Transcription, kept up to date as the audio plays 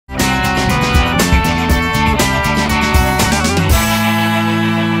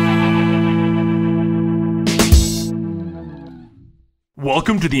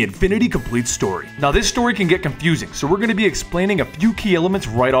Welcome to the Infinity Complete story. Now this story can get confusing, so we're going to be explaining a few key elements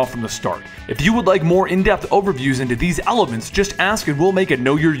right off from the start. If you would like more in-depth overviews into these elements, just ask and we'll make a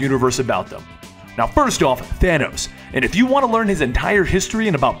Know Your Universe about them. Now first off, Thanos. And if you want to learn his entire history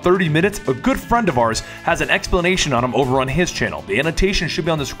in about 30 minutes, a good friend of ours has an explanation on him over on his channel. The annotation should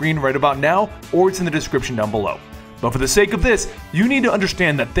be on the screen right about now, or it's in the description down below. But for the sake of this, you need to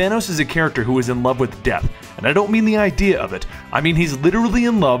understand that Thanos is a character who is in love with death. And I don't mean the idea of it, I mean he's literally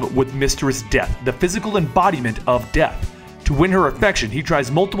in love with Mistress Death, the physical embodiment of death. To win her affection, he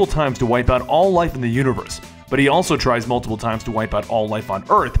tries multiple times to wipe out all life in the universe, but he also tries multiple times to wipe out all life on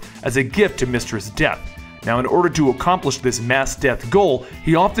Earth as a gift to Mistress Death. Now in order to accomplish this mass death goal,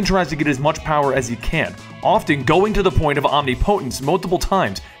 he often tries to get as much power as he can, often going to the point of omnipotence multiple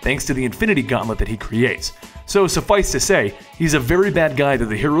times thanks to the Infinity Gauntlet that he creates. So suffice to say, he's a very bad guy that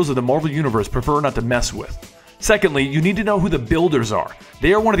the heroes of the Marvel Universe prefer not to mess with. Secondly, you need to know who the Builders are.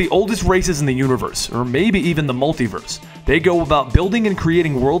 They are one of the oldest races in the universe, or maybe even the multiverse. They go about building and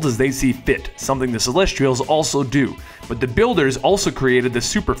creating worlds as they see fit, something the Celestials also do. But the Builders also created the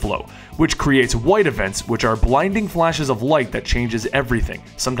Superflow, which creates white events, which are blinding flashes of light that changes everything.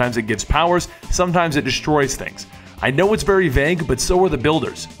 Sometimes it gives powers, sometimes it destroys things. I know it's very vague, but so are the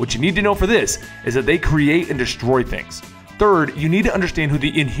Builders. What you need to know for this is that they create and destroy things. Third, you need to understand who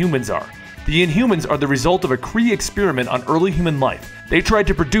the Inhumans are. The Inhumans are the result of a Kree experiment on early human life. They tried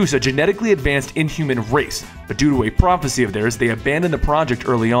to produce a genetically advanced Inhuman race, but due to a prophecy of theirs, they abandoned the project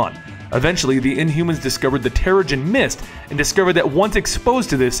early on. Eventually, the Inhumans discovered the Terrigen Mist and discovered that once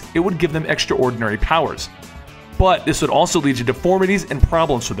exposed to this, it would give them extraordinary powers. But this would also lead to deformities and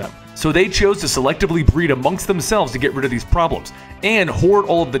problems for them. So they chose to selectively breed amongst themselves to get rid of these problems, and hoard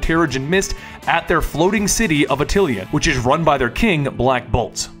all of the Terrigen Mist at their floating city of Attilan, which is run by their king, Black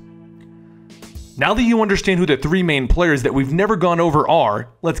Bolt. Now that you understand who the three main players that we've never gone over are,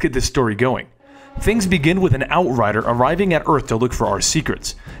 let's get this story going. Things begin with an Outrider arriving at Earth to look for our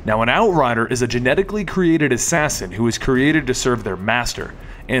secrets. Now an Outrider is a genetically created assassin who is created to serve their master,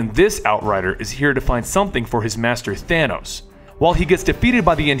 and this Outrider is here to find something for his master Thanos. While he gets defeated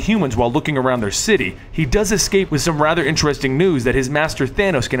by the Inhumans while looking around their city, he does escape with some rather interesting news that his master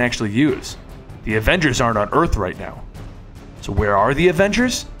Thanos can actually use. The Avengers aren't on Earth right now. So where are the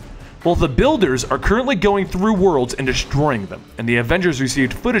Avengers? Well, the Builders are currently going through worlds and destroying them, and the Avengers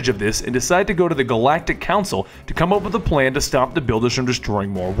received footage of this and decide to go to the Galactic Council to come up with a plan to stop the Builders from destroying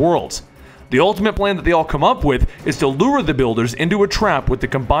more worlds. The ultimate plan that they all come up with is to lure the Builders into a trap with the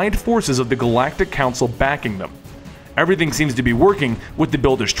combined forces of the Galactic Council backing them. Everything seems to be working with the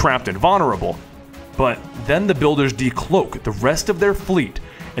Builders trapped and vulnerable, but then the Builders decloak the rest of their fleet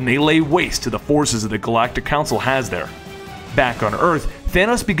and they lay waste to the forces that the Galactic Council has there. Back on Earth,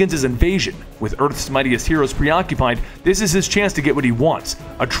 Thanos begins his invasion. With Earth's mightiest heroes preoccupied, this is his chance to get what he wants,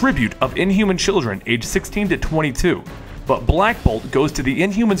 a tribute of Inhuman children aged 16 to 22. But Black Bolt goes to the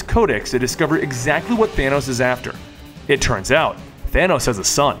Inhumans Codex to discover exactly what Thanos is after. It turns out, Thanos has a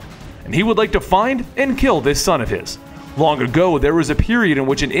son, and he would like to find and kill this son of his. Long ago, there was a period in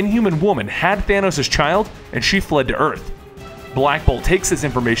which an Inhuman woman had Thanos' child, and she fled to Earth. Black Bolt takes this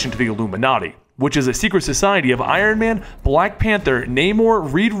information to the Illuminati, which is a secret society of Iron Man, Black Panther,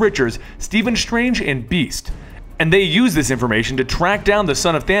 Namor, Reed Richards, Stephen Strange, and Beast. And they use this information to track down the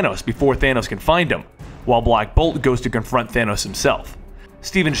son of Thanos before Thanos can find him, while Black Bolt goes to confront Thanos himself.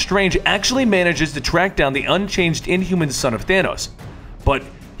 Stephen Strange actually manages to track down the unchanged Inhuman son of Thanos, but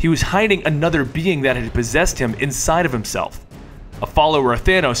he was hiding another being that had possessed him inside of himself. A follower of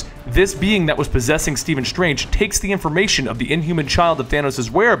Thanos, this being that was possessing Stephen Strange takes the information of the Inhuman child of Thanos'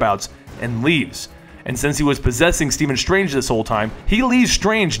 whereabouts and leaves. And since he was possessing Stephen Strange this whole time, he leaves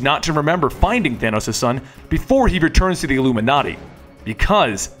Strange not to remember finding Thanos' son before he returns to the Illuminati.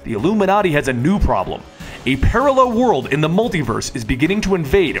 Because the Illuminati has a new problem. A parallel world in the multiverse is beginning to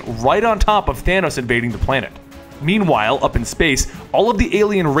invade right on top of Thanos invading the planet. Meanwhile, up in space, all of the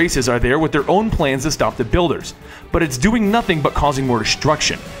alien races are there with their own plans to stop the Builders, but it's doing nothing but causing more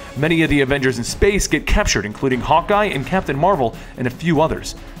destruction. Many of the Avengers in space get captured, including Hawkeye and Captain Marvel and a few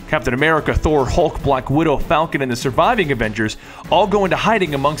others. Captain America, Thor, Hulk, Black Widow, Falcon, and the surviving Avengers all go into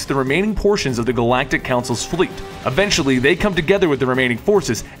hiding amongst the remaining portions of the Galactic Council's fleet. Eventually, they come together with the remaining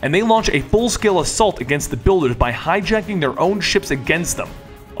forces, and they launch a full-scale assault against the Builders by hijacking their own ships against them.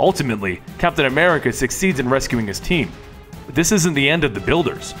 Ultimately, Captain America succeeds in rescuing his team. But this isn't the end of the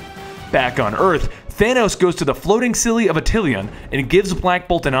Builders. Back on Earth, Thanos goes to the floating city of Attilan and gives Black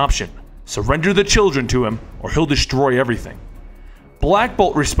Bolt an option. Surrender the children to him, or he'll destroy everything. Black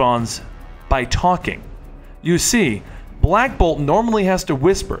Bolt responds by talking. You see, Black Bolt normally has to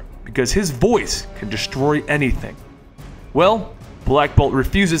whisper because his voice can destroy anything. Well, Black Bolt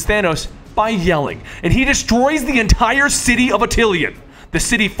refuses Thanos by yelling, and he destroys the entire city of Attilan. The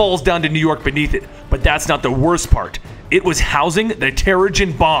city falls down to New York beneath it, but that's not the worst part. It was housing the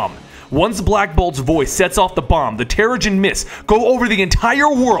Terrigen bomb. Once Black Bolt's voice sets off the bomb, the Terrigen mists go over the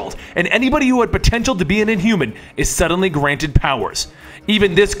entire world, and anybody who had potential to be an Inhuman is suddenly granted powers.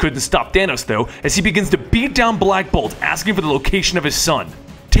 Even this couldn't stop Thanos though, as he begins to beat down Black Bolt, asking for the location of his son.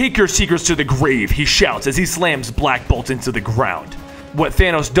 "Take your secrets to the grave," he shouts as he slams Black Bolt into the ground. What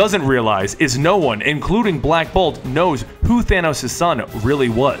Thanos doesn't realize is no one, including Black Bolt, knows who Thanos' son really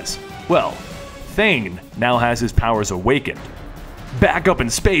was. Well, Thane now has his powers awakened. Back up in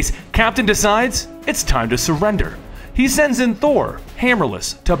space, Captain decides it's time to surrender. He sends in Thor,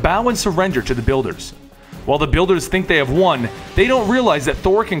 hammerless, to bow and surrender to the Builders. While the Builders think they have won, they don't realize that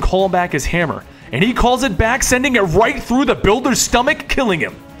Thor can call back his hammer, and he calls it back, sending it right through the Builder's stomach, killing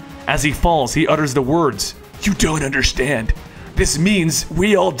him. As he falls, he utters the words, "You don't understand. This means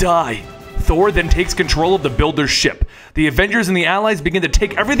we all die." Thor then takes control of the Builders' ship. The Avengers and the Allies begin to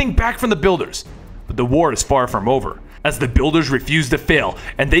take everything back from the Builders. But the war is far from over, as the Builders refuse to fail,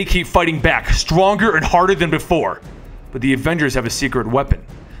 and they keep fighting back, stronger and harder than before. But the Avengers have a secret weapon.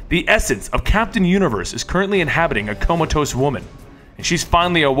 The essence of Captain Universe is currently inhabiting a comatose woman, and she's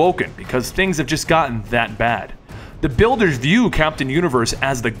finally awoken because things have just gotten that bad. The Builders view Captain Universe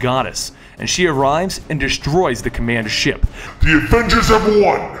as the goddess, and she arrives and destroys the command ship. The Avengers have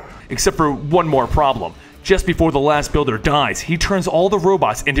won! Except for one more problem. Just before the last Builder dies, he turns all the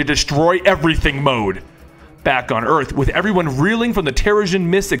robots into destroy everything mode. Back on Earth, with everyone reeling from the Terrigen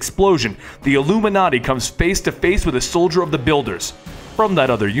Mist explosion, the Illuminati comes face to face with a soldier of the Builders, from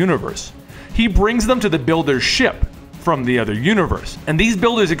that other universe. He brings them to the Builders' ship, from the other universe, and these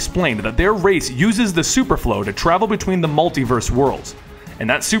Builders explain that their race uses the superflow to travel between the multiverse worlds, and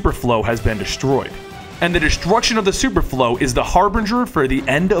that superflow has been destroyed. And the destruction of the superflow is the harbinger for the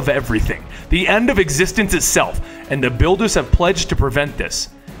end of everything, the end of existence itself, and the Builders have pledged to prevent this.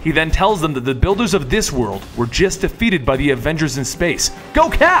 He then tells them that the Builders of this world were just defeated by the Avengers in space. Go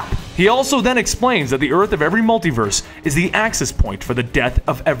Cap! He also then explains that the Earth of every multiverse is the access point for the death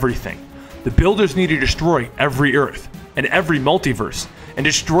of everything. The Builders need to destroy every Earth and every multiverse, and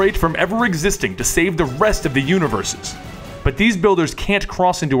destroy it from ever existing to save the rest of the universes. But these Builders can't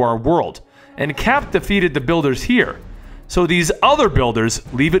cross into our world, and Cap defeated the Builders here, so these other Builders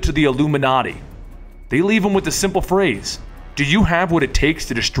leave it to the Illuminati. They leave him with the simple phrase, "Do you have what it takes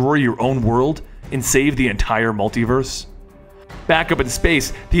to destroy your own world and save the entire multiverse?" Back up in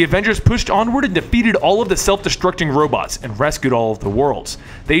space, the Avengers pushed onward and defeated all of the self-destructing robots and rescued all of the worlds.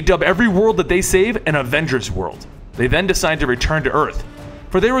 They dub every world that they save an Avengers world. They then decide to return to Earth,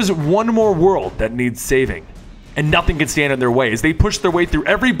 for there is one more world that needs saving. And nothing can stand in their way as they push their way through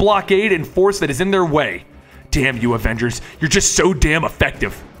every blockade and force that is in their way. Damn you Avengers, you're just so damn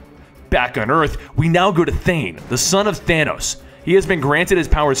effective. Back on Earth, we now go to Thane, the son of Thanos. He has been granted his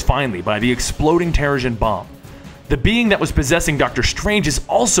powers finally by the exploding Terrigen bomb. The being that was possessing Doctor Strange is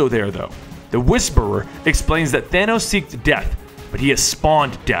also there though. The Whisperer explains that Thanos seeks death, but he has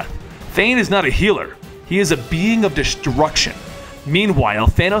spawned death. Thane is not a healer, he is a being of destruction. Meanwhile,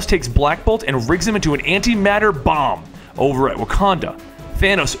 Thanos takes Black Bolt and rigs him into an antimatter bomb over at Wakanda.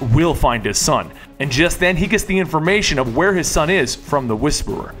 Thanos will find his son, and just then he gets the information of where his son is from the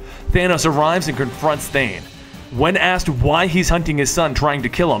Whisperer. Thanos arrives and confronts Thane. When asked why he's hunting his son trying to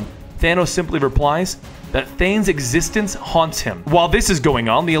kill him, Thanos simply replies that Thane's existence haunts him. While this is going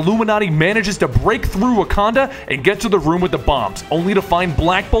on, the Illuminati manages to break through Wakanda and get to the room with the bombs, only to find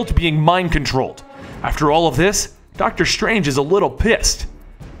Black Bolt being mind-controlled. After all of this, Doctor Strange is a little pissed.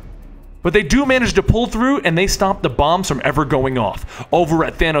 But they do manage to pull through and they stop the bombs from ever going off. Over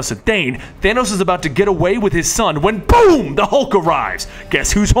at Thanos and Thane, Thanos is about to get away with his son when boom, the Hulk arrives.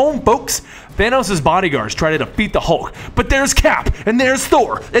 Guess who's home, folks? Thanos' bodyguards try to defeat the Hulk, but there's Cap, and there's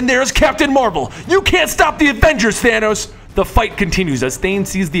Thor, and there's Captain Marvel. You can't stop the Avengers, Thanos! The fight continues as Thane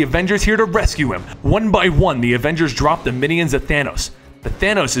sees the Avengers here to rescue him. One by one, the Avengers drop the minions at Thanos. But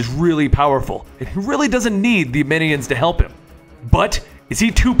Thanos is really powerful, and he really doesn't need the minions to help him. But is he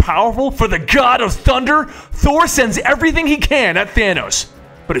too powerful for the God of Thunder? Thor sends everything he can at Thanos,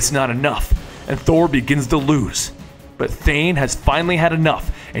 but it's not enough, and Thor begins to lose. But Thane has finally had enough,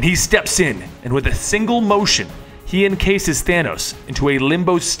 and he steps in, and with a single motion, he encases Thanos into a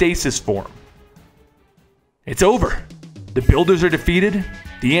limbo stasis form. It's over. The Builders are defeated,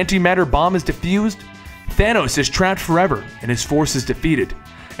 the antimatter bomb is defused, Thanos is trapped forever and his force is defeated,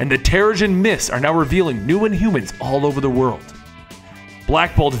 and the Terrigen mists are now revealing new Inhumans all over the world.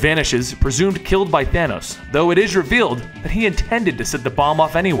 Black Bolt vanishes, presumed killed by Thanos, though it is revealed that he intended to set the bomb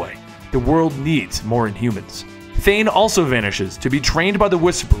off anyway. The world needs more Inhumans. Thane also vanishes to be trained by the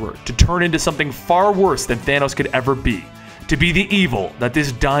Whisperer to turn into something far worse than Thanos could ever be, to be the evil that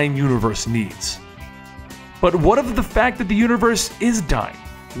this dying universe needs. But what of the fact that the universe is dying?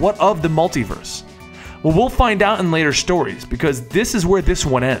 What of the multiverse? Well, we'll find out in later stories, because this is where this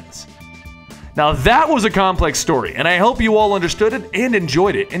one ends. Now that was a complex story, and I hope you all understood it and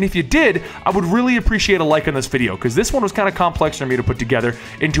enjoyed it, and if you did, I would really appreciate a like on this video, because this one was kind of complex for me to put together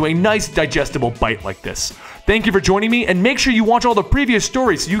into a nice digestible bite like this. Thank you for joining me, and make sure you watch all the previous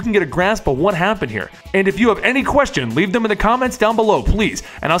stories so you can get a grasp of what happened here. And if you have any question, leave them in the comments down below, please,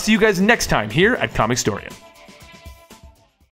 and I'll see you guys next time here at Comicstorian.